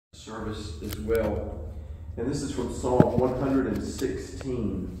service as well. And this is from Psalm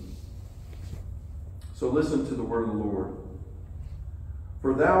 116. So listen to the word of the Lord.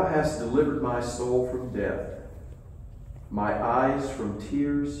 For thou hast delivered my soul from death, my eyes from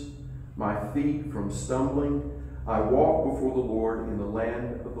tears, my feet from stumbling. I walk before the Lord in the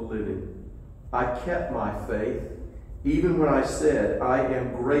land of the living. I kept my faith, even when I said, I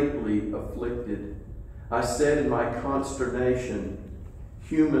am greatly afflicted. I said in my consternation,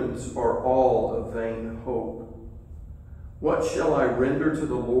 humans are all of vain hope. What shall I render to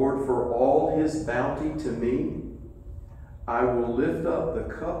the Lord for all his bounty to me? I will lift up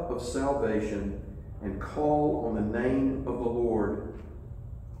the cup of salvation and call on the name of the Lord.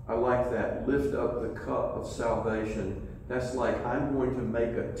 I like that. Lift up the cup of salvation. That's like I'm going to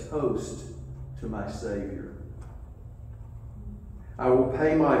make a toast to my Savior. I will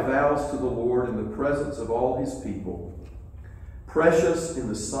pay my vows to the Lord in the presence of all his people. Precious in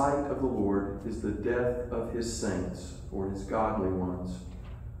the sight of the Lord is the death of his saints, or his godly ones.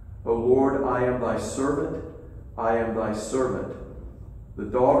 O Lord, I am thy servant. I am thy servant, the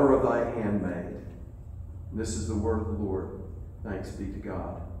daughter of thy handmaid. And this is the word of the Lord. Thanks be to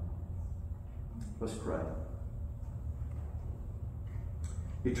God. Let's pray.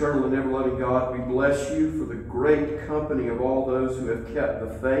 Eternal and ever-loving God, we bless you for the great company of all those who have kept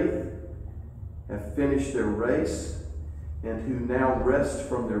the faith, have finished their race, and who now rest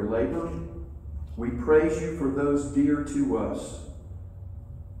from their labor. We praise you for those dear to us,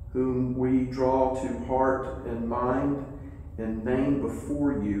 whom we draw to heart and mind and name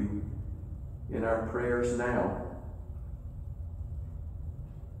before you in our prayers now.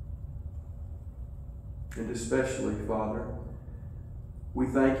 And especially, Father, we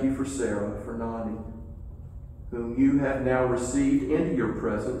thank you for Sarah, for Nani, whom you have now received into your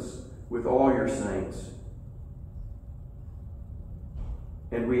presence with all your saints.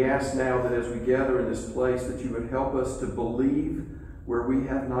 And we ask now that as we gather in this place that you would help us to believe where we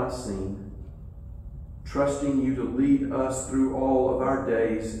have not seen, trusting you to lead us through all of our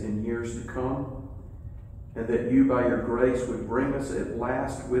days and years to come, and that you by your grace would bring us at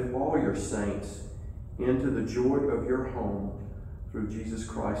last with all your saints into the joy of your home through Jesus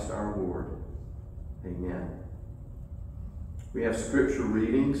Christ our Lord. Amen. We have scripture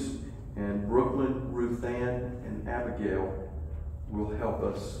readings, and Brooklyn, Ruth Ann, and Abigail will help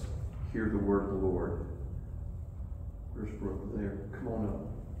us hear the word of the Lord. Where's Brooklyn? There. Come on up.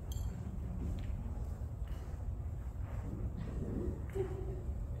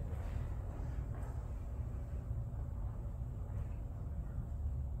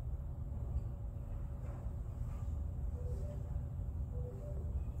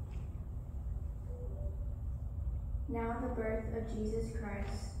 Now the birth of Jesus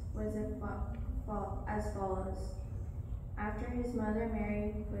Christ was as follows. After his mother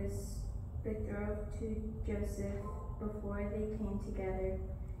Mary was betrothed to Joseph, before they came together,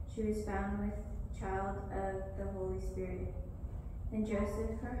 she was found with child of the Holy Spirit. And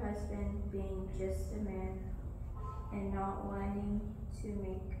Joseph, her husband, being just a man, and not wanting to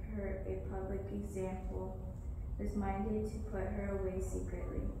make her a public example, was minded to put her away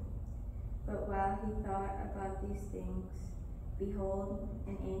secretly. But while he thought about these things, behold,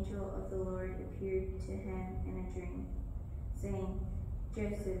 an angel of the Lord appeared to him in a dream, saying,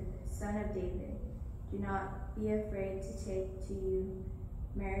 Joseph, son of David, do not be afraid to take to you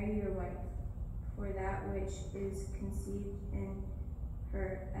Mary your wife, for that which is conceived in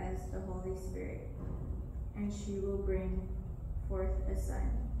her as the Holy Spirit. And she will bring forth a son,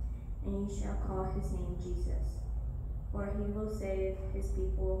 and you shall call his name Jesus, for he will save his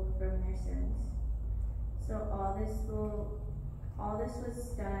people from their sins. So all this was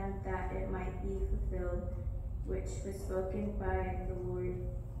done that it might be fulfilled, which was spoken by the Lord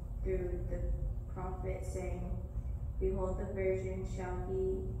through the prophet, saying, Behold, the virgin shall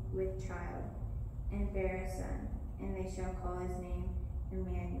be with child, and bear a son, and they shall call his name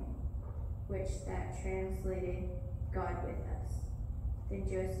Emmanuel, which that translated God with us. Then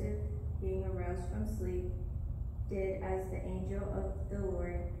Joseph, being aroused from sleep, did as the angel of the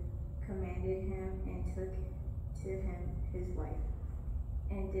Lord commanded him, and took to him his wife,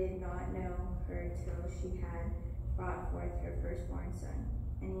 and did not know her till she had brought forth her firstborn son,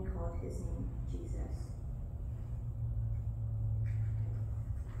 and he called his name Jesus.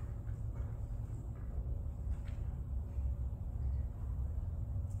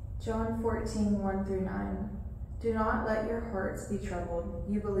 John 14:1-9. Do not let your hearts be troubled.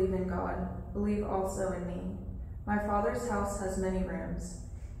 You believe in God. Believe also in me. My Father's house has many rooms.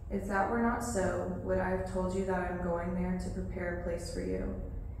 If that were not so, would I have told you that I am going there to prepare a place for you?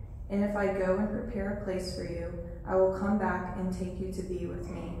 And if I go and prepare a place for you, I will come back and take you to be with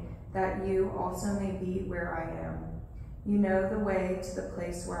me, that you also may be where I am. You know the way to the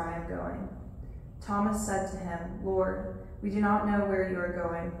place where I am going." Thomas said to him, "Lord, we do not know where you are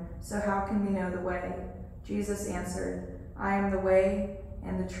going, so how can we know the way?" Jesus answered, "I am the way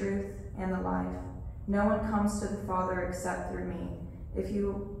and the truth and the life. No one comes to the Father except through me. If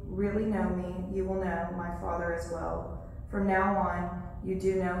you really know me, you will know my Father as well. From now on, you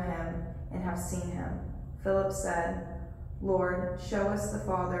do know him and have seen him." Philip said, "Lord, show us the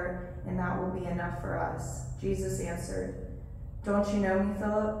Father, and that will be enough for us." Jesus answered, "Don't you know me,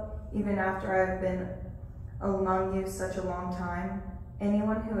 Philip? Even after I have been among you such a long time?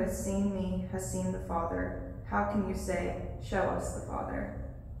 Anyone who has seen me has seen the Father. How can you say, 'Show us the Father'?"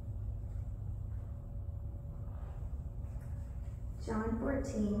 John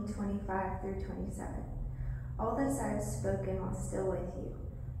 14:25-27. All this I have spoken while still with you,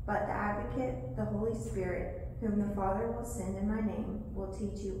 but the Advocate, the Holy Spirit, whom the Father will send in my name, will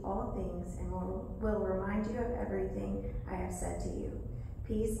teach you all things and will remind you of everything I have said to you.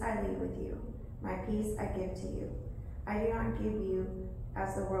 Peace I leave with you. My peace I give to you. I do not give you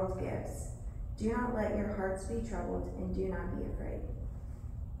as the world gives. Do not let your hearts be troubled, and do not be afraid.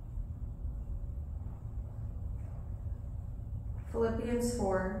 Philippians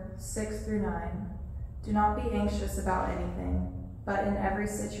 4:6-9. Do not be anxious about anything, but in every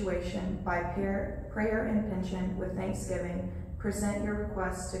situation, by prayer and petition with thanksgiving, present your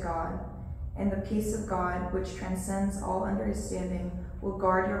requests to God. And the peace of God, which transcends all understanding, will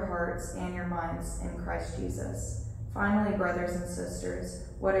guard your hearts and your minds in Christ Jesus. Finally, brothers and sisters,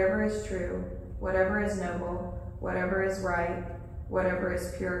 whatever is true, whatever is noble, whatever is right, whatever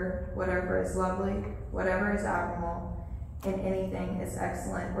is pure, whatever is lovely, whatever is admirable, and anything is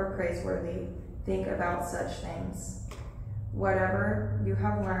excellent or praiseworthy, think about such things. Whatever you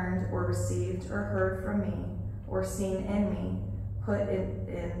have learned or received or heard from me or seen in me, put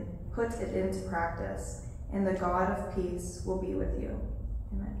it into practice, and the God of peace will be with you.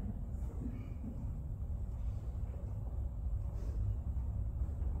 Amen.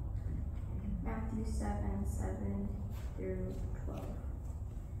 Matthew 7:7-12.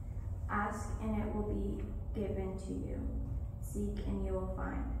 Ask and it will be given to you. Seek and you will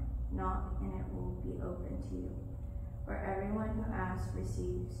find. Knock and it will be opened to you. For everyone who asks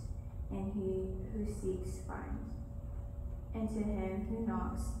receives, and he who seeks finds. And to him who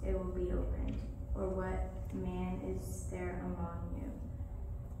knocks it will be opened. Or what man is there among you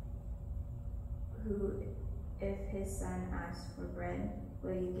who, if his son asks for bread,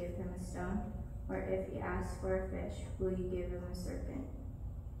 will you give him a stone? Or if he asks for a fish, will you give him a serpent?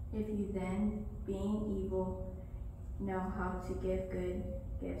 If you then, being evil, know how to give good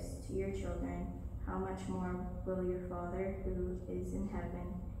gifts to your children, how much more will your Father who is in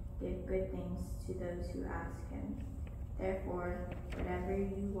heaven give good things to those who ask him? Therefore, whatever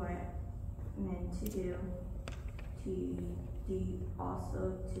you want men to do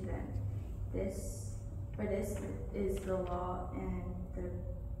also to them. For this is the law and the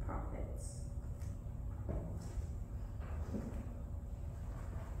prophets.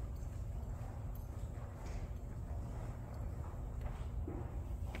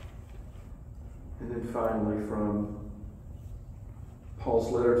 And then finally, from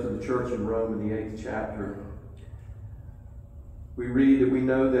Paul's letter to the church in Rome in the 8th chapter, we read that we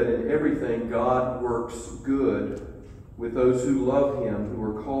know that in everything God works good with those who love him, who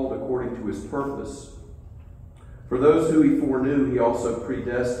are called according to his purpose. For those who he foreknew, he also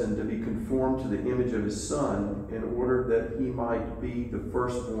predestined to be conformed to the image of his Son, in order that he might be the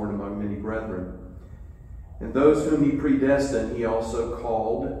firstborn among many brethren. And those whom he predestined, he also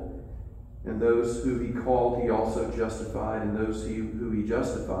called. And those who he called, he also justified. And those who he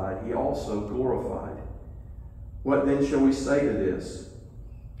justified, he also glorified. What then shall we say to this?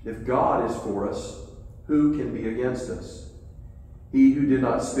 If God is for us, who can be against us? He who did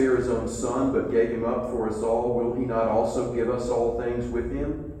not spare his own Son, but gave him up for us all, will he not also give us all things with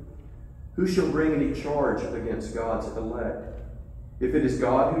him? Who shall bring any charge against God's elect? If it is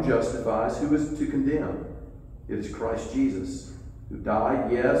God who justifies, who is to condemn? It is Christ Jesus, who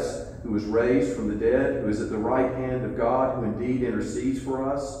died, yes, who was raised from the dead, who is at the right hand of God, who indeed intercedes for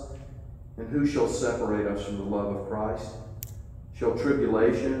us. And who shall separate us from the love of Christ? Shall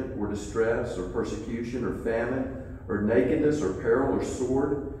tribulation, or distress, or persecution, or famine, or nakedness, or peril, or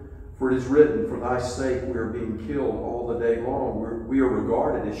sword? For it is written, for thy sake we are being killed all the day long. We are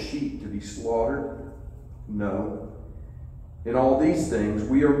regarded as sheep to be slaughtered. No. In all these things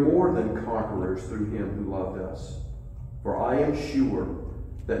we are more than conquerors through him who loved us. For I am sure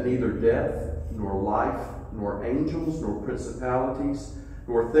that neither death, nor life, nor angels, nor principalities,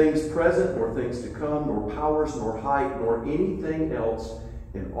 nor things present, nor things to come, nor powers, nor height, nor anything else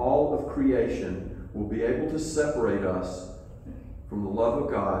and all of creation will be able to separate us from the love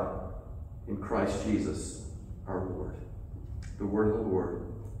of God in Christ Jesus our Lord. The word of the Lord.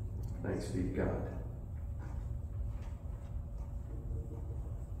 Thanks be to God.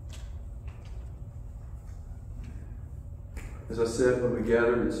 As I said when we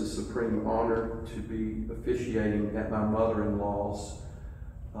gathered, it's a supreme honor to be officiating at my mother-in-law's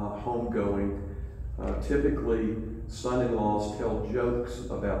homegoing. Typically, son-in-laws tell jokes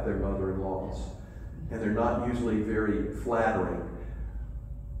about their mother-in-laws, and they're not usually very flattering.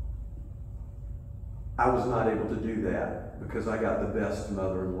 I was not able to do that because I got the best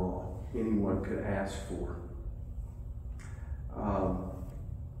mother-in-law anyone could ask for.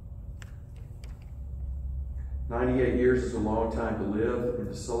 98 years is a long time to live, and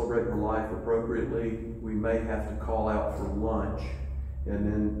to celebrate her life appropriately, we may have to call out for lunch and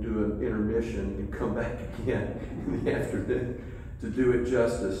then do an intermission and come back again in the afternoon to do it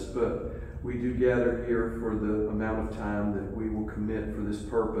justice. But we do gather here for the amount of time that we will commit for this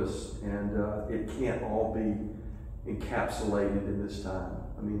purpose, and it can't all be encapsulated in this time.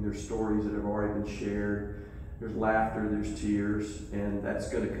 I mean, there's stories that have already been shared. There's laughter, there's tears, and that's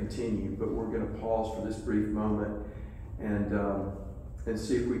going to continue. But we're going to pause for this brief moment and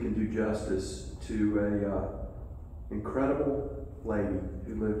see if we can do justice to a incredible lady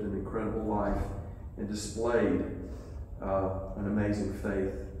who lived an incredible life and displayed an amazing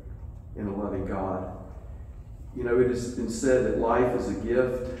faith in a loving God. You know, it has been said that life is a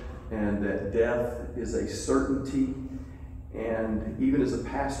gift and that death is a certainty. And even as a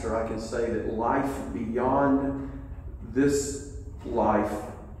pastor, I can say that life beyond this life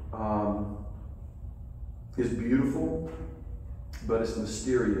is beautiful, but it's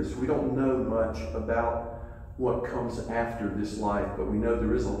mysterious. We don't know much about what comes after this life, but we know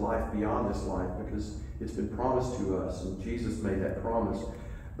there is a life beyond this life because it's been promised to us, and Jesus made that promise.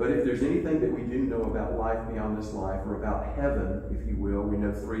 But if there's anything that we do know about life beyond this life, or about heaven, if you will, we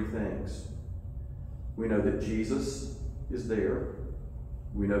know three things. We know that Jesus is there.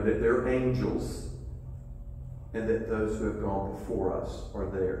 We know that there are angels, and that those who have gone before us are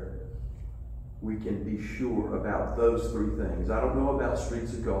there. We can be sure about those three things. I don't know about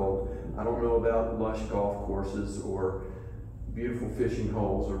streets of gold. I don't know about lush golf courses or beautiful fishing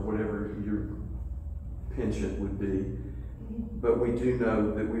holes or whatever your penchant would be. But we do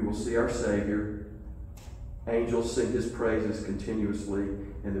know that we will see our Savior. Angels sing his praises continuously,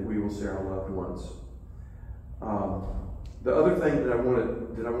 and that we will see our loved ones. The other thing that I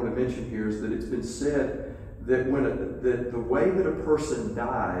want to mention here is that it's been said that that the way that a person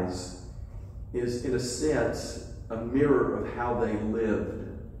dies is, in a sense, a mirror of how they lived.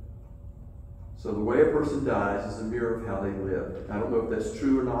 So the way a person dies is a mirror of how they lived. I don't know if that's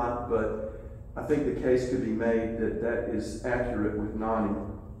true or not, but I think the case could be made that that is accurate with Nani.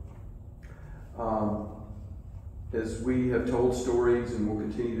 As we have told stories, and will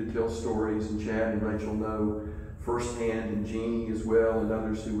continue to tell stories, and Chad and Rachel know firsthand, and Jeannie as well, and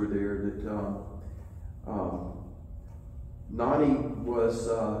others who were there, that Nani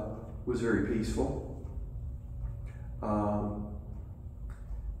was very peaceful.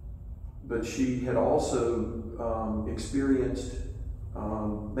 But she had also experienced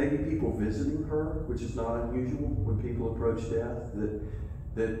maybe people visiting her, which is not unusual when people approach death,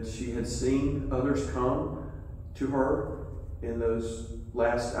 that she had seen others come to her in those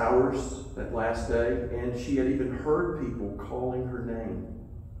last hours, that last day, and she had even heard people calling her name.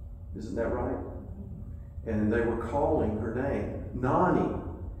 Isn't that right? And they were calling her name, Nani.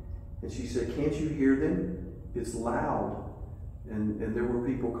 And she said, "Can't you hear them? It's loud." And there were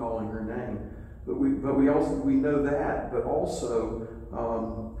people calling her name. But we know that. But also,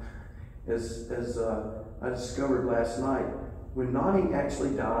 as I discovered last night, when Nani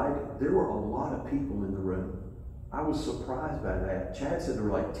actually died, there were a lot of people in the room. I was surprised by that. Chad said there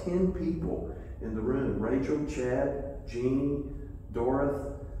were like 10 people in the room. Rachel, Chad, Jeannie,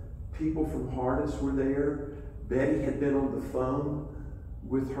 Dorothy, people from Hardis were there. Betty had been on the phone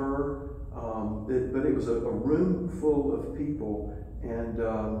with her. But it was a room full of people, and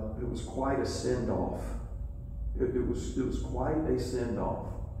it was quite a send-off. It was quite a send-off.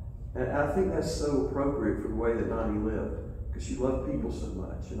 And I think that's so appropriate for the way that Nani lived, because she loved people so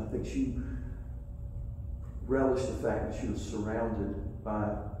much. And I think she relished the fact that she was surrounded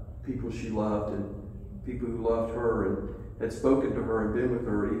by people she loved and people who loved her and had spoken to her and been with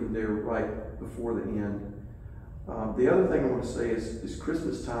her even there right before the end. The other thing I want to say is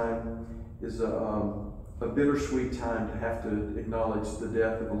Christmas time is a bittersweet time to have to acknowledge the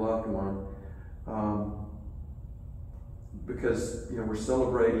death of a loved one, because we're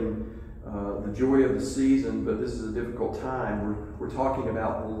celebrating the joy of the season, but this is a difficult time. We're talking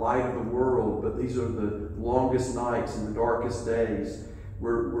about the light of the world, but these are the longest nights and the darkest days.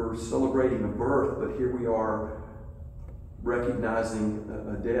 We're celebrating a birth, but here we are recognizing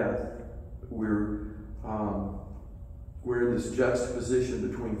a death. We're in this juxtaposition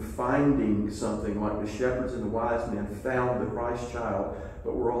between finding something like the shepherds and the wise men found the Christ child,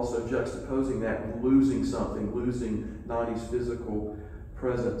 but we're also juxtaposing that with losing something, losing Nani's physical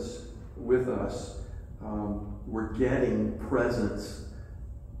presence with us. We're getting presents,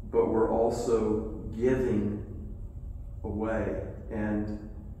 but we're also giving away. And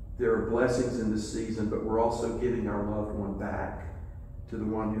there are blessings in this season, but we're also giving our loved one back to the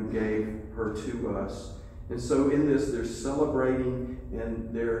one who gave her to us. And so in this, there's celebrating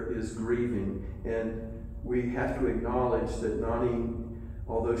and there is grieving. And we have to acknowledge that Nani,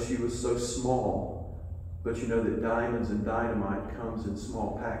 although she was so small, but you know that diamonds and dynamite comes in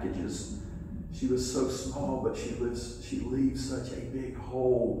small packages. She was so small, but she leaves such a big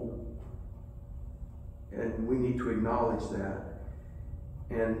hole. And we need to acknowledge that.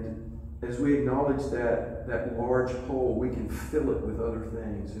 And as we acknowledge that large hole, we can fill it with other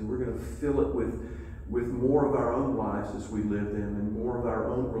things. And we're going to fill it with more of our own lives as we live them, and more of our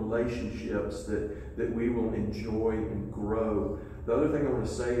own relationships that we will enjoy and grow. The other thing I want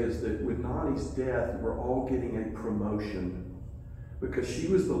to say is that with Nani's death, we're all getting a promotion, because she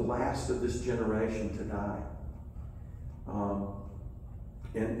was the last of this generation to die.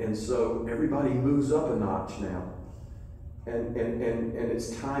 And so everybody moves up a notch now. And it's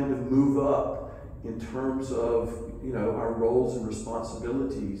time to move up in terms of, you know, our roles and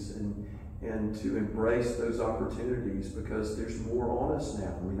responsibilities, and to embrace those opportunities, because there's more on us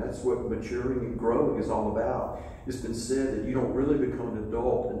now. I mean, that's what maturing and growing is all about. It's been said that you don't really become an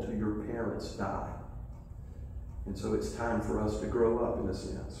adult until your parents die. And so it's time for us to grow up in a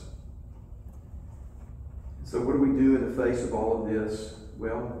sense. So what do we do in the face of all of this?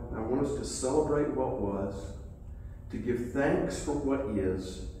 Well, I want us to celebrate what was, to give thanks for what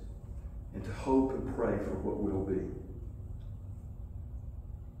is, and to hope and pray for what will be.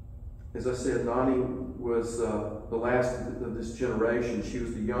 As I said, Nani was the last of this generation. She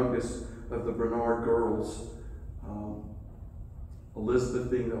was the youngest of the Bernard girls. Elizabeth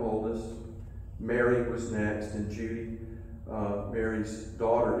being the oldest. Mary was next, and Judy, Mary's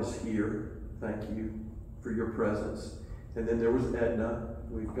daughter, is here. Thank you for your presence. And then there was Edna.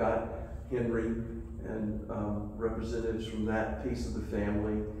 We've got Henry and representatives from that piece of the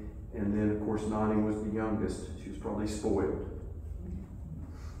family. And then, of course, Nani was the youngest. She was probably spoiled.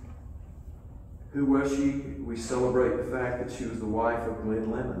 Who was she? We celebrate the fact that she was the wife of Glenn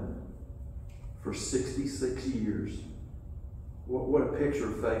Lemon for 66 years. What a picture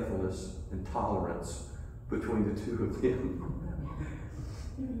of faithfulness and tolerance between the two of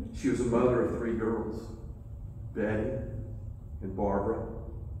them. She was a mother of 3 girls, Betty and Barbara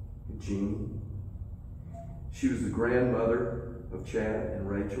and Jean. She was the grandmother of Chad and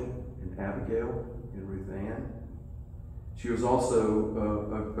Rachel and Abigail and Ruth Ann. She was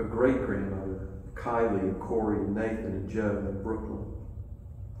also a great-grandmother of Kylie and Corey and Nathan and Joe and Brooklyn.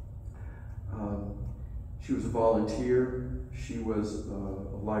 She was a volunteer. She was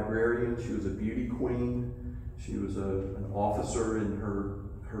a librarian. She was a beauty queen. She was an officer in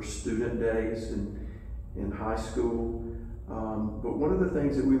her student days in high school. But one of the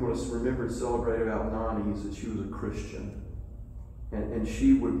things that we want to remember and celebrate about Nani is that she was a Christian. And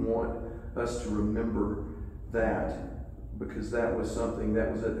she would want us to remember that, because that was something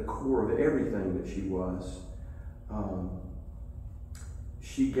that was at the core of everything that she was.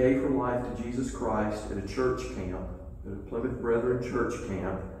 She gave her life to Jesus Christ at a church camp, at a Plymouth Brethren church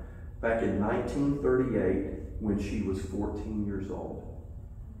camp, back in 1938 when she was 14 years old.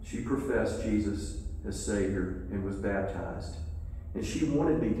 She professed Jesus as Savior and was baptized. And she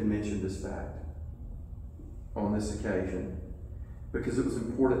wanted me to mention this fact on this occasion because it was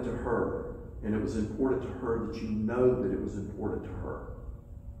important to her. And it was important to her that you know that it was important to her.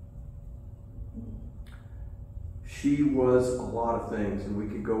 She was a lot of things, and we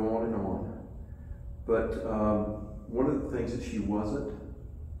could go on and on. But one of the things that she wasn't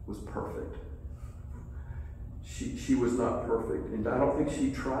was perfect. She was not perfect, and I don't think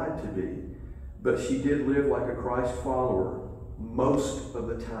she tried to be. But she did live like a Christ follower most of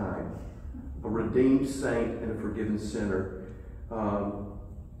the time. A redeemed saint and a forgiven sinner.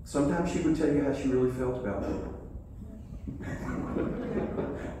 Sometimes she would tell you how she really felt about them.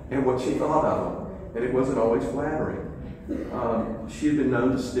 And what she thought of them. And it wasn't always flattering. She had been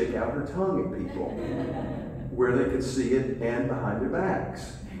known to stick out her tongue at people where they could see it and behind their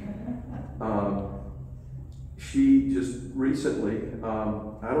backs. she just recently,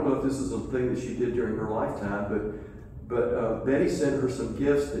 I don't know if this is a thing that she did during her lifetime, but Betty sent her some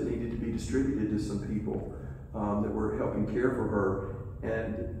gifts that needed to be distributed to some people that were helping care for her.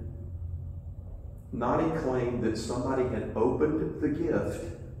 And Nani claimed that somebody had opened the gift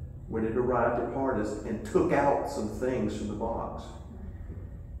when it arrived at Hardest and took out some things from the box.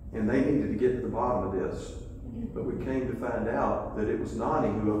 And they needed to get to the bottom of this. But we came to find out that it was Nani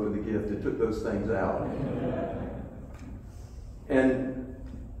who opened the gift and took those things out. And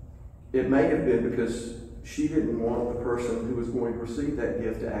it may have been because she didn't want the person who was going to receive that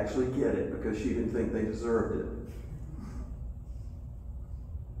gift to actually get it, because she didn't think they deserved it.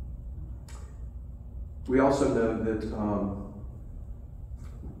 We also know that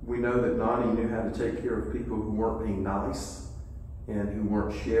we know that Nani knew how to take care of people who weren't being nice and who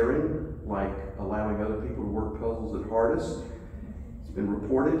weren't sharing, like allowing other people to work puzzles at Hardest. It's been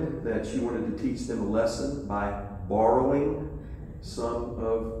reported that she wanted to teach them a lesson by borrowing some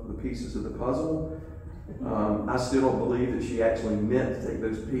of the pieces of the puzzle. I still don't believe that she actually meant to take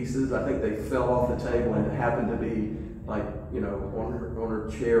those pieces. I think they fell off the table and it happened to be like, on her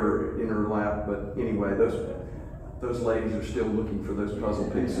chair or in her lap. But anyway, those ladies are still looking for those puzzle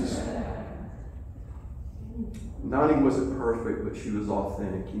pieces. Nani wasn't perfect, but she was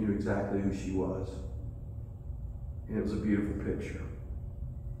authentic. You knew exactly who she was. And it was a beautiful picture.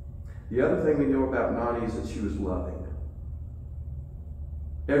 The other thing we know about Nani is that she was loving.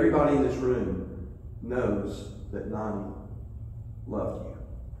 Everybody in this room knows that Nani loved you.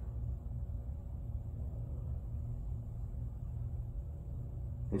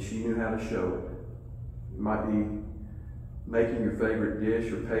 And she knew how to show it. It might be making your favorite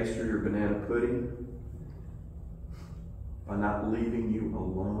dish or pastry or banana pudding, by not leaving you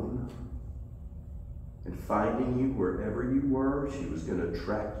alone and finding you wherever you were. She was going to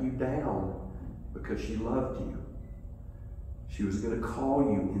track you down because she loved you. She was going to call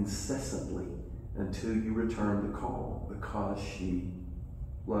you incessantly until you returned the call, because she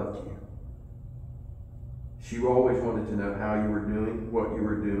loved you. She always wanted to know how you were doing, what you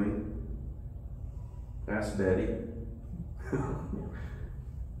were doing. Ask Betty.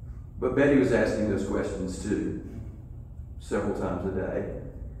 But Betty was asking those questions too, several times a day.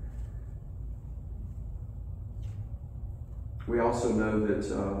 We also know that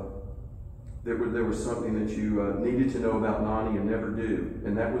there was something that you needed to know about Nani and never do,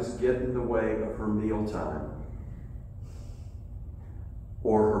 and that was get in the way of her mealtime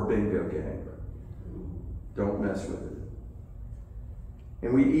or her bingo game. Don't mess with it.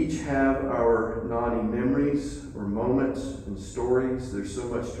 And we each have our Nani memories or moments and stories. There's so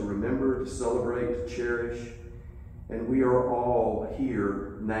much to remember, to celebrate, to cherish. And we are all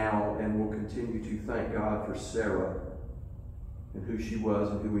here now and will continue to thank God for Sarah and who she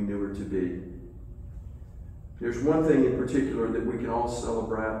was and who we knew her to be. There's one thing in particular that we can all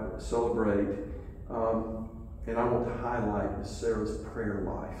celebrate, and I want to highlight, is Sarah's prayer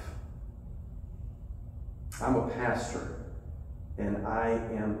life. I'm a pastor, and I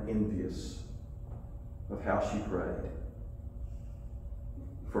am envious of how she prayed.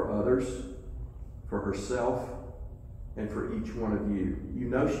 For others, for herself, and for each one of you. You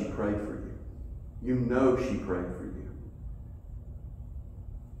know she prayed for you. You know she prayed for you.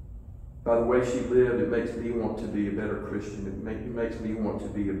 By the way she lived, it makes me want to be a better Christian. It makes me want to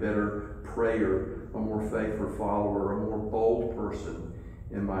be a better prayer, a more faithful follower, a more bold person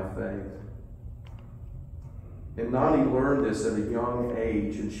in my faith. And Nani learned this at a young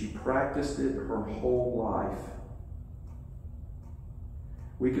age, and she practiced it her whole life.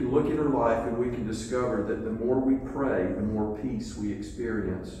 We can look at her life and we can discover that the more we pray, the more peace we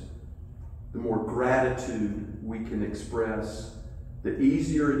experience, the more gratitude we can express, the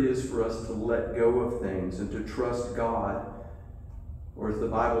easier it is for us to let go of things and to trust God. Or as the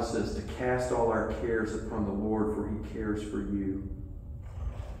Bible says, to cast all our cares upon the Lord, for He cares for you.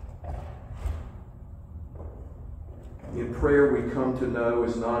 In prayer, we come to know,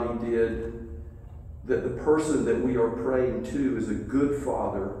 as Nani did, that the person that we are praying to is a good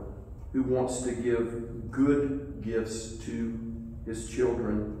Father who wants to give good gifts to His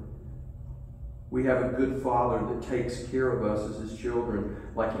children. We have a good Father that takes care of us as His children,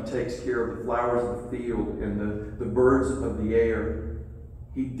 like He takes care of the flowers of the field and the birds of the air.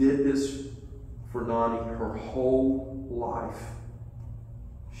 He did this for Nani her whole life.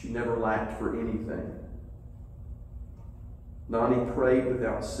 She never lacked for anything. Nani prayed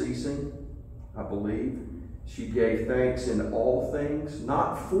without ceasing, I believe. She gave thanks in all things,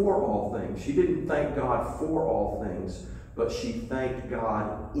 not for all things. She didn't thank God for all things, but she thanked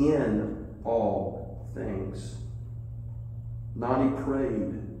God in all things. Nani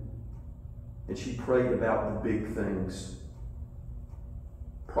prayed And she prayed about the big things.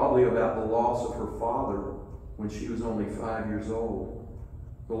 Probably about the loss of her father when she was only 5 years old.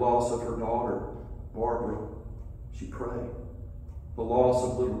 The loss of her daughter, Barbara. She prayed. The loss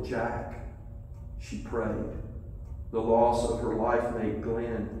of little Jack. She prayed. The loss of her life mate,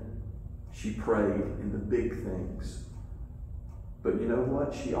 Glenn. She prayed in the big things. But you know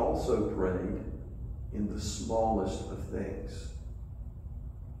what? She also prayed in the smallest of things.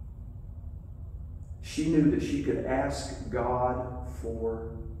 She knew that she could ask God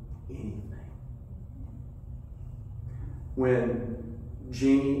for anything. When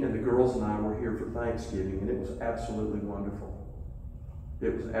Jeannie and the girls and I were here for Thanksgiving, and it was absolutely wonderful.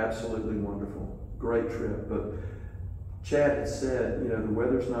 It was absolutely wonderful. Great trip. But Chad had said, the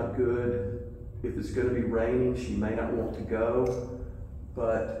weather's not good. If it's going to be raining, she may not want to go.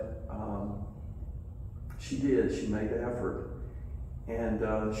 But she did. She made the effort. And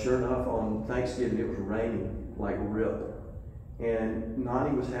sure enough, on Thanksgiving, it was raining like rip. And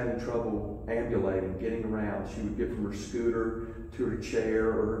Nani was having trouble ambulating, getting around. She would get from her scooter to her chair,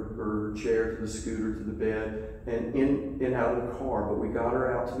 or her chair to the scooter to the bed, and in and out of the car. But we got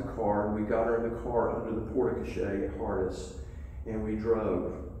her out to the car, and we got her in the car under the porte-cochere at Hardis, and we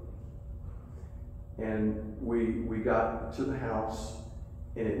drove. And we got to the house,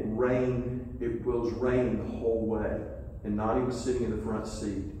 and it rained. It was raining the whole way. And Nani was sitting in the front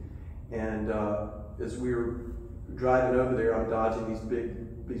seat. And as we were driving over there, I'm dodging these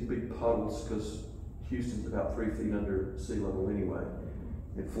big puddles because Houston's about 3 feet under sea level anyway.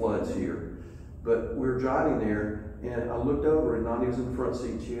 It floods here. But we were driving there, and I looked over, and Nani was in the front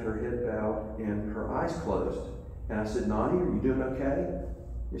seat. She had her head bowed and her eyes closed. And I said, "Nani, are you doing okay?"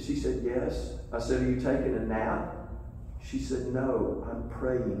 And she said, "Yes." I said, "Are you taking a nap?" She said, "No, I'm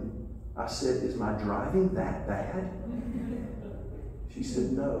praying." I said, "Is my driving that bad?" She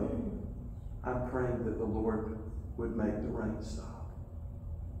said, "No, I'm praying that the Lord would make the rain stop."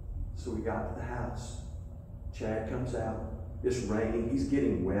 So we got to the house. Chad comes out. It's raining. He's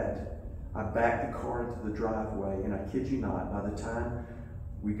getting wet. I backed the car into the driveway, and I kid you not, by the time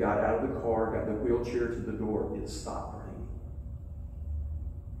we got out of the car, got the wheelchair to the door, it stopped raining.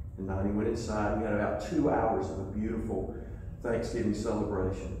 And Nani went inside. We had about 2 hours of a beautiful Thanksgiving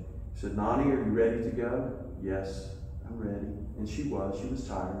celebration. She said, "Nani, are you ready to go?" "Yes, I'm ready." And she was. She was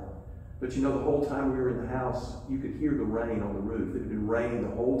tired. But the whole time we were in the house, you could hear the rain on the roof. It had been raining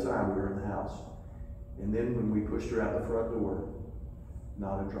the whole time we were in the house. And then when we pushed her out the front door,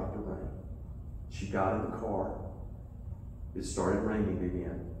 not a drop of rain. She got in the car. It started raining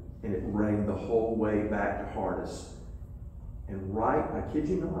again. And it rained the whole way back to Hardis. And I kid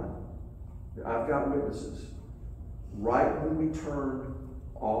you not, I've got witnesses. Right when we turned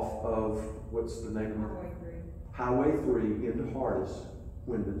off of, what's the name of it? Highway 3 into Hardis,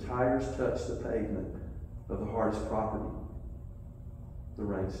 when the tires touched the pavement of the Hardis property, the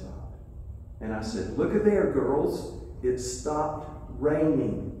rain stopped. And I said, "Look at there, girls. It stopped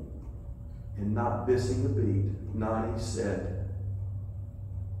raining." And not missing a beat, Nani said,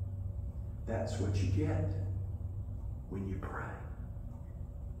 "That's what you get when you pray."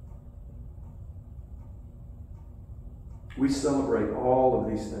 We celebrate all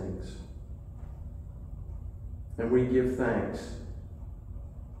of these things. And we give thanks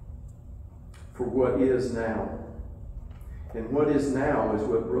for what is now. And what is now is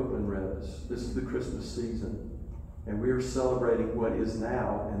what Brooklyn read us. This is the Christmas season. And we are celebrating what is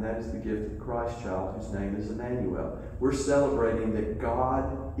now, and that is the gift of Christ child, whose name is Emmanuel. We're celebrating that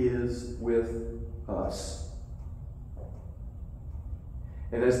God is with us.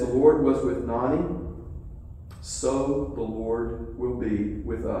 And as the Lord was with Nani, so the Lord will be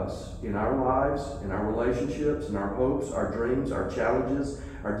with us in our lives, in our relationships, in our hopes, our dreams, our challenges,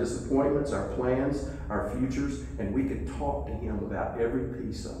 our disappointments, our plans, our futures, and we can talk to Him about every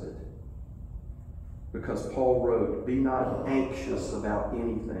piece of it. Because Paul wrote, "Be not anxious about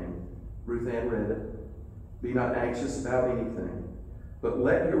anything." Ruth Ann read it. "Be not anxious about anything, but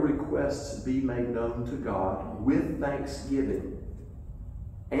let your requests be made known to God with thanksgiving.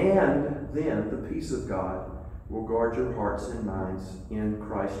 And then the peace of God will guard your hearts and minds in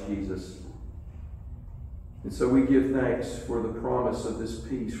Christ Jesus." And so we give thanks for the promise of this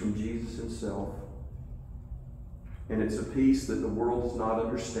peace from Jesus Himself. And it's a peace that the world does not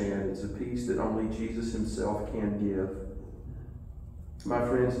understand. It's a peace that only Jesus Himself can give. My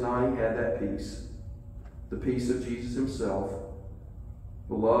friends, Nani had that peace. The peace of Jesus Himself.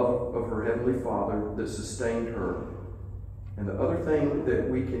 The love of her Heavenly Father that sustained her. And the other thing that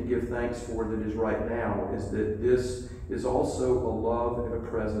we can give thanks for that is right now is that this is also a love and a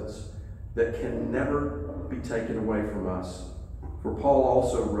presence that can never be taken away from us. For Paul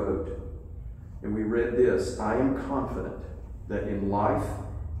also wrote, And we read this: I am confident that in life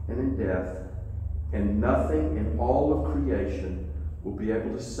and in death, and nothing in all of creation will be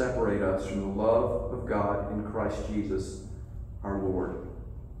able to separate us from the love of God in Christ Jesus our Lord.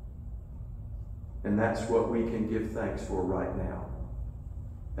 And that's what we can give thanks for right now.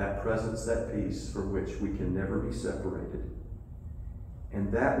 That presence, that peace from which we can never be separated.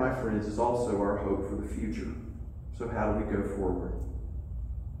 And that, my friends, is also our hope for the future. So how do we go forward?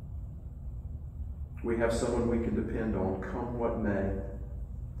 We have someone we can depend on, come what may.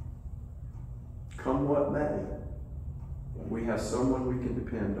 Come what may. We have someone we can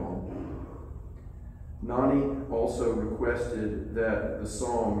depend on. Nani also requested that the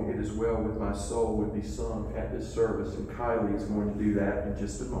song, It Is Well With My Soul, would be sung at this service, and Kylie is going to do that in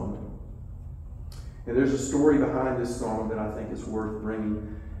just a moment. And there's a story behind this song that I think is worth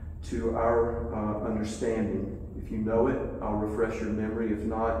bringing to our understanding. If you know it, I'll refresh your memory. If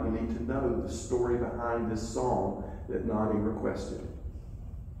not, you need to know the story behind this song that Nani requested.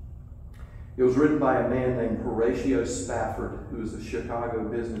 It was written by a man named Horatio Spafford, who was a Chicago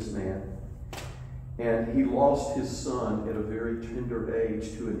businessman. And he lost his son at a very tender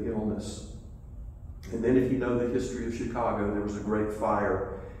age to an illness. And then if you know the history of Chicago, there was a great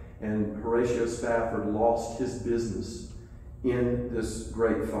fire. And Horatio Spafford lost his business in this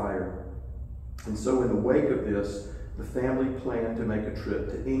great fire. And so in the wake of this, the family planned to make a trip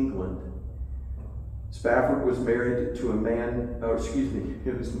to England. Spafford was married to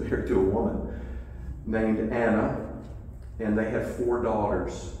he was married to a woman named Anna, and they had 4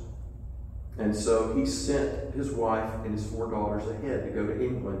 daughters. And so he sent his wife and his 4 daughters ahead to go to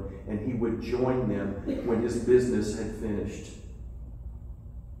England, and he would join them when his business had finished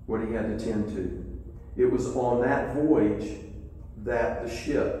what he had to tend to. It was on that voyage that the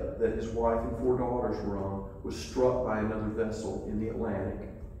ship that his wife and 4 daughters were on was struck by another vessel in the Atlantic,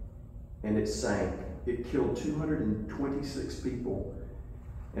 and it sank. It killed 226 people,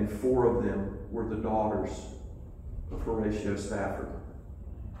 and 4 of them were the daughters of Horatio Spafford.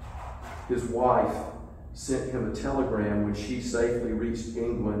 His wife sent him a telegram when she safely reached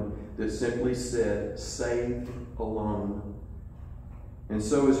England that simply said, "Saved alone." And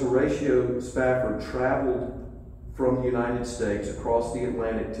so as Horatio Spafford traveled from the United States across the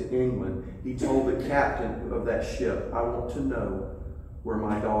Atlantic to England, he told the captain of that ship, "I want to know where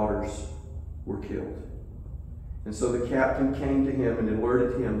my daughters were killed." And so the captain came to him and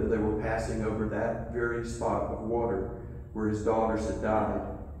alerted him that they were passing over that very spot of water where his daughters had died.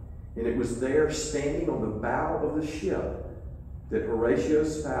 And it was there, standing on the bow of the ship, that Horatio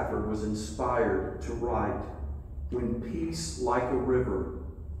Spafford was inspired to write, "When peace like a river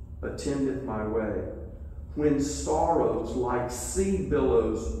attendeth my way, when sorrows like sea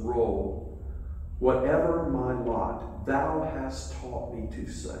billows roll, whatever my lot, thou hast taught me to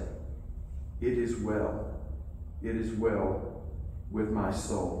say, it is well with my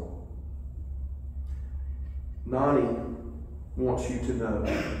soul." Nani wants you to know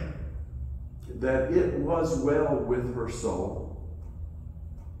that it was well with her soul,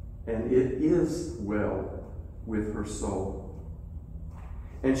 and it is well with her soul.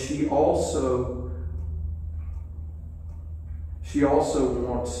 And she also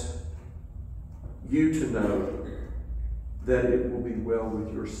wants you to know that it will be well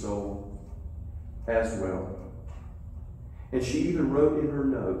with your soul as well. And she even wrote in her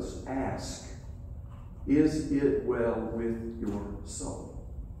notes, ask, is it well with your soul?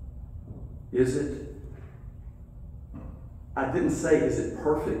 Is it? I didn't say, is it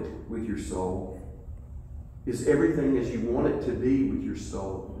perfect with your soul? Is everything as you want it to be with your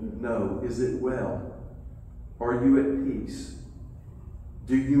soul? No. Is it well? Are you at peace?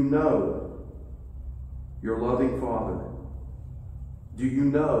 Do you know your loving Father? Do you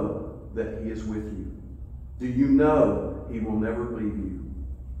know that He is with you? Do you know He will never leave you?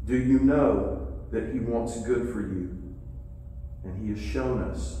 Do you know that He wants good for you? And He has shown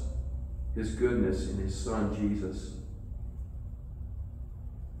us His goodness in His Son, Jesus.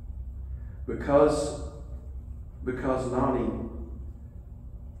 Because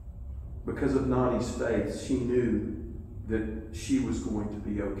of Nani's faith, she knew that she was going to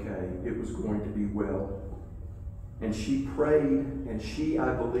be okay. It was going to be well. And she prayed, and she,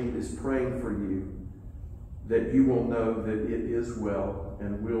 I believe, is praying for you, that you will know that it is well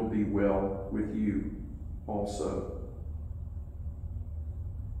and will be well with you also.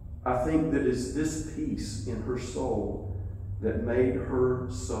 I think that it's this peace in her soul that made her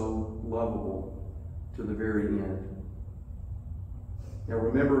so lovable to the very end. Now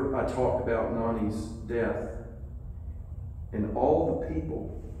remember, I talked about Nani's death and all the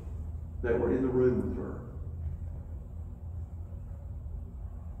people that were in the room with her.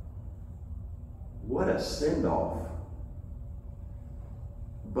 What a send-off.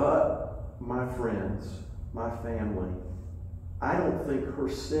 But, my friends, my family, I don't think her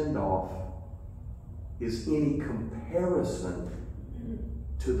send-off is any comparison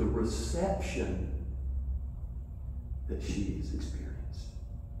to the reception that she has experienced.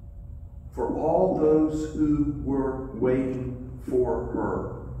 For all those who were waiting for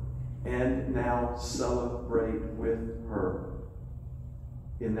her and now celebrate with her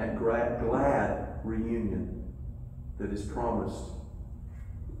in that glad reunion that is promised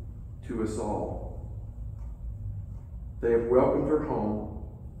to us all. They have welcomed her home.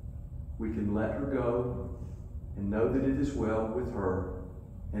 We can let her go and know that it is well with her,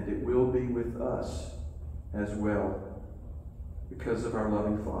 and it will be with us as well because of our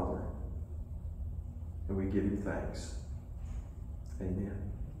loving Father. And we give him thanks. Amen.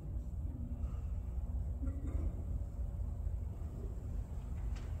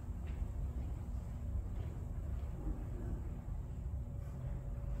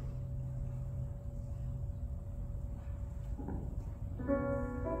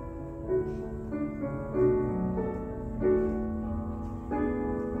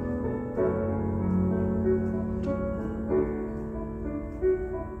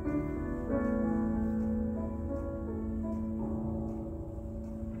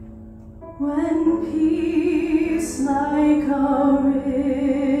 When peace like a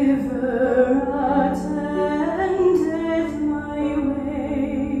river attendeth my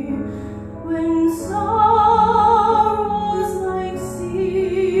way, when sorrows like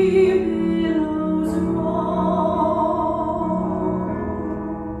sea billows roll,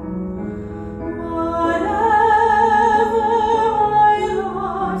 whatever my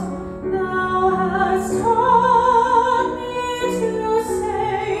lot, thou hast taught me to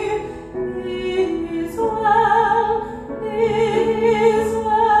say, it is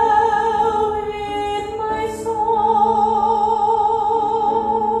well with my soul.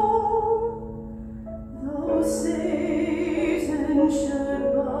 Though Satan should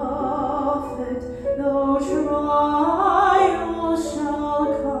buffet, though trials shall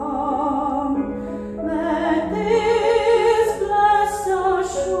come, let this blessed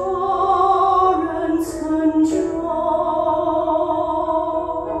assurance control,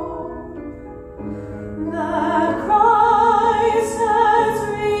 that Christ has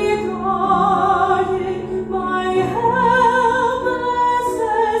regarded my helpless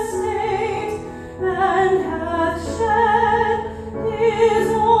estate, and hath shed his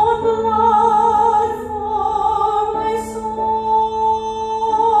own blood for my soul.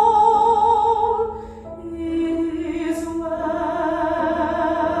 It is well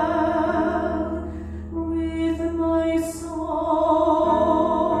with my soul.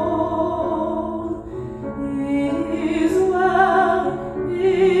 It is well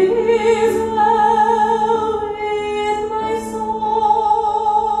with my soul.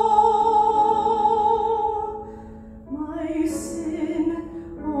 My sin,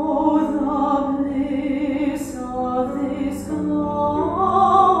 oh the bliss of this glorious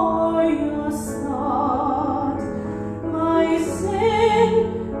thought. My sin,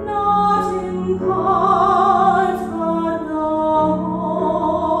 not in part, but the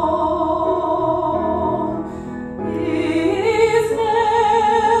whole, is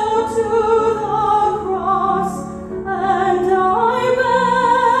nailed to the cross, and I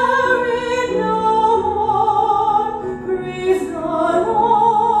bear it no more. Praise the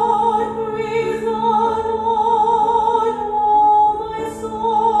Lord, oh my soul.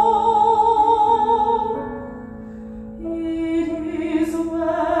 It is well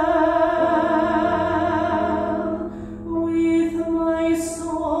with my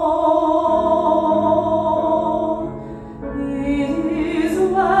soul. It is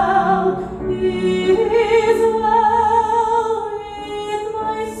well with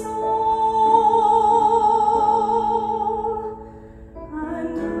my soul.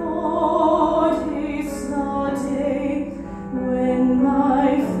 And Lord, haste the day when my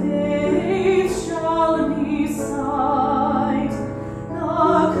faith shall be sight, the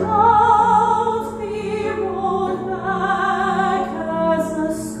clouds be rolled back as a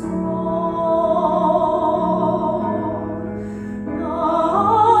scroll, the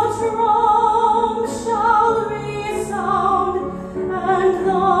trump shall resound, and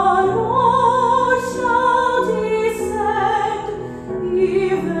the Lord shall descend.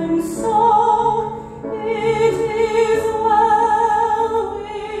 Even so, it is well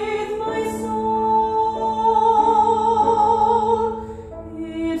with my soul.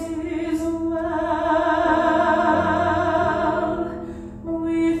 It is well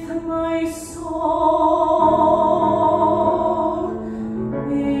with my soul.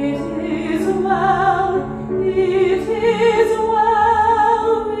 It is well.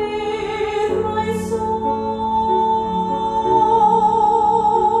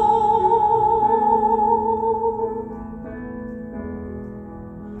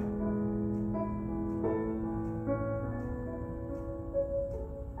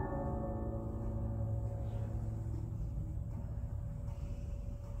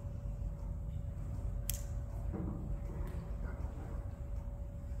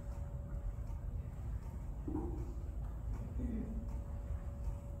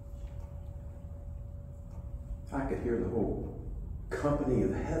 hear the whole company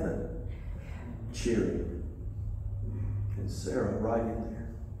of heaven cheering. And Sarah right in there.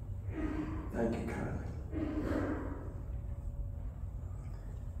 Thank you, Kylie.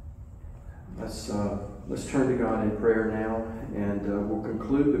 Let's turn to God in prayer now, and we'll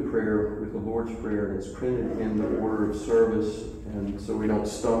conclude the prayer with the Lord's Prayer, and it's printed in the order of service, and so we don't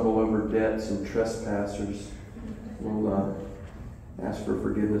stumble over debts and trespassers. We'll ask for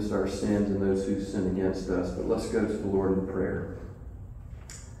forgiveness of our sins and those who sin against us, but let's go to the Lord in prayer.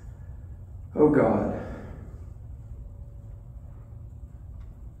 Oh God,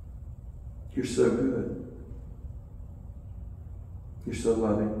 you're so good. You're so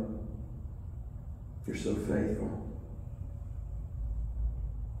loving. You're so faithful.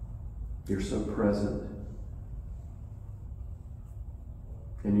 You're so present.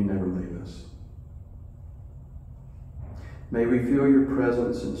 And you never leave us. May we feel your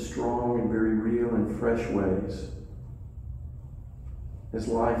presence in strong and very real and fresh ways as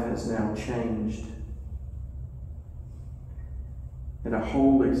life has now changed and a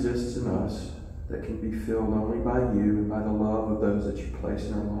hole exists in us that can be filled only by you and by the love of those that you place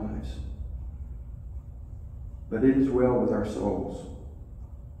in our lives. But it is well with our souls.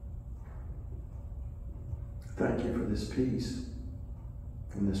 Thank you for this peace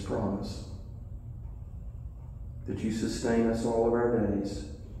and this promise that you sustain us all of our days.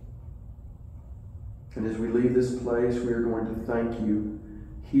 And as we leave this place, we are going to thank you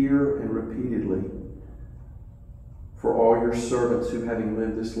here and repeatedly for all your servants who, having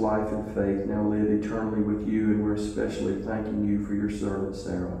lived this life in faith, now live eternally with you. And we're especially thanking you for your servant,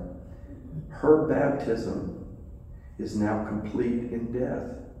 Sarah. Her baptism is now complete in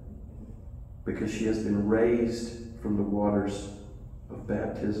death because she has been raised from the waters of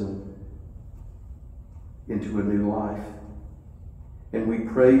baptism into a new life. And we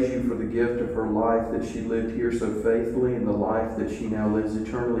praise you for the gift of her life that she lived here so faithfully, and the life that she now lives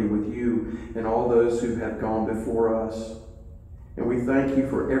eternally with you and all those who have gone before us. And we thank you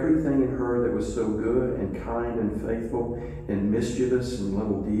for everything in her that was so good and kind and faithful and mischievous and a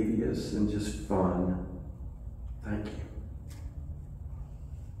little devious and just fun. Thank you.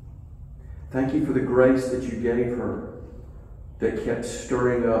 Thank you for the grace that you gave her that kept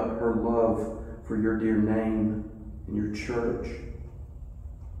stirring up her love for your dear name and your church,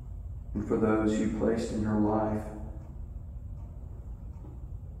 and for those you placed in her life.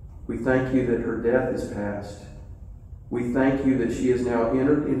 We thank you that her death is past. We thank you that she has now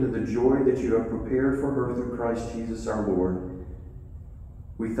entered into the joy that you have prepared for her through Christ Jesus our Lord.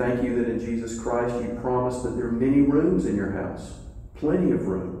 We thank you that in Jesus Christ you promised that there are many rooms in your house, plenty of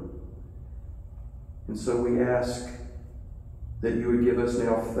room. And so we ask that you would give us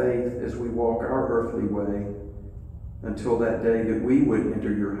now faith as we walk our earthly way until that day that we would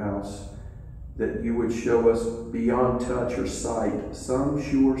enter your house, that you would show us beyond touch or sight some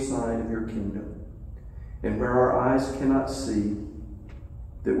sure sign of your kingdom. And where our eyes cannot see,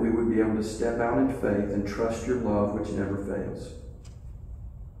 that we would be able to step out in faith and trust your love which never fails.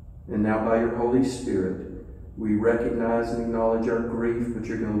 And now by your Holy Spirit, we recognize and acknowledge our grief, but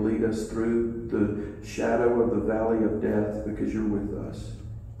you're going to lead us through the shadow of the valley of death because you're with us.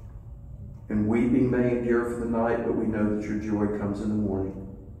 And weeping may endure for the night, but we know that your joy comes in the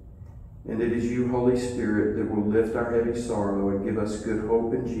morning. And it is you, Holy Spirit, that will lift our heavy sorrow and give us good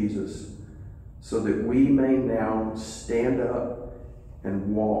hope in Jesus, so that we may now stand up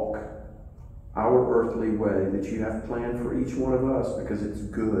and walk our earthly way that you have planned for each one of us, because it's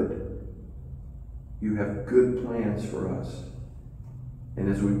good. You have good plans for us. And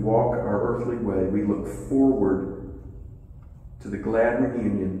as we walk our earthly way, we look forward to the glad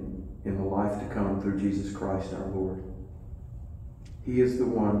reunion in the life to come through Jesus Christ our Lord. He is the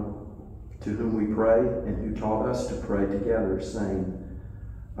one to whom we pray and who taught us to pray together, saying,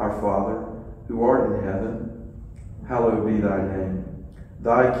 Our Father, who art in heaven, hallowed be thy name.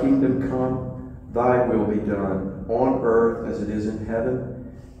 Thy kingdom come, thy will be done, on earth as it is in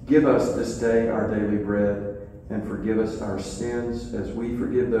heaven. Give us this day our daily bread, and forgive us our sins as we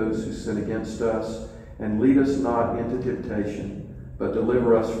forgive those who sin against us. And lead us not into temptation, but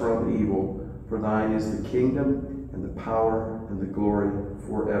deliver us from evil. For thine is the kingdom, and the power, and the glory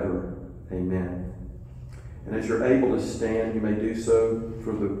forever. Amen. And as you're able to stand, you may do so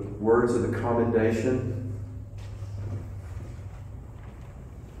for the words of the commendation.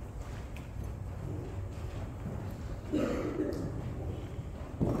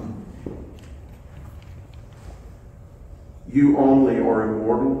 You only are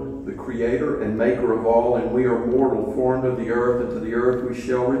immortal, the creator and maker of all, and we are mortal, formed of the earth, and to the earth we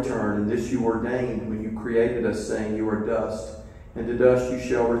shall return. And this you ordained when you created us, saying, You are dust, and to dust you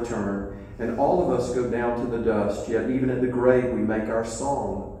shall return. And all of us go down to the dust, yet even at the grave we make our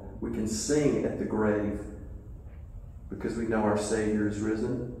song. We can sing at the grave because we know our Savior is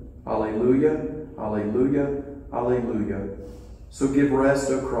risen. Alleluia, alleluia, alleluia. So give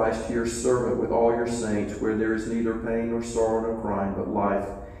rest, O Christ, to your servant with all your saints, where there is neither pain nor sorrow nor crying, but life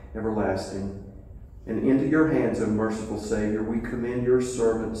everlasting. And into your hands, O merciful Savior, we commend your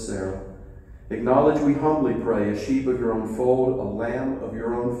servant Sarah. Acknowledge, we humbly pray, a sheep of your own fold, a lamb of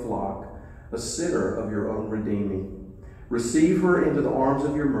your own flock, a sinner of your own redeeming. Receive her into the arms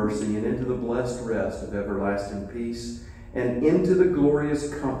of your mercy and into the blessed rest of everlasting peace and into the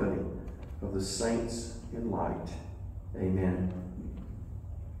glorious company of the saints in light. Amen.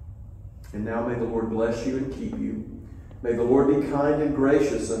 And now may the Lord bless you and keep you. May the Lord be kind and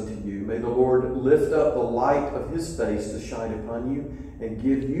gracious unto you. May the Lord lift up the light of his face to shine upon you and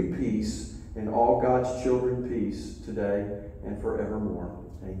give you peace, and all God's children peace today and forevermore.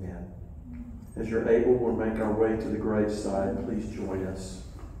 Amen. As you're able, we'll make our way to the graveside. Please join us.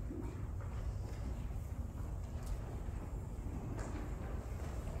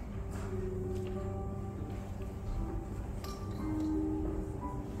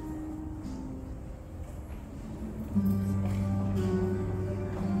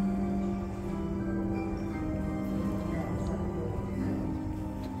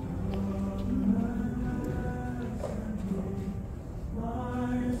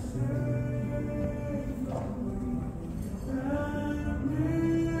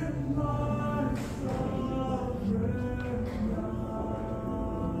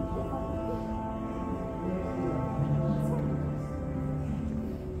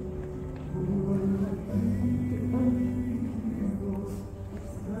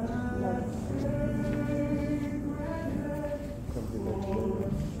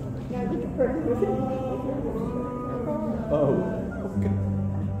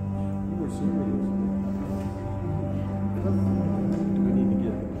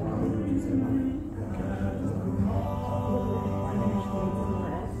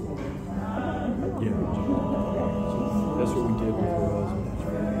 That's what we did with her husband.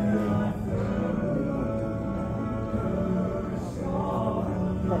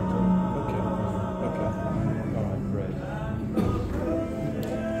 That's right.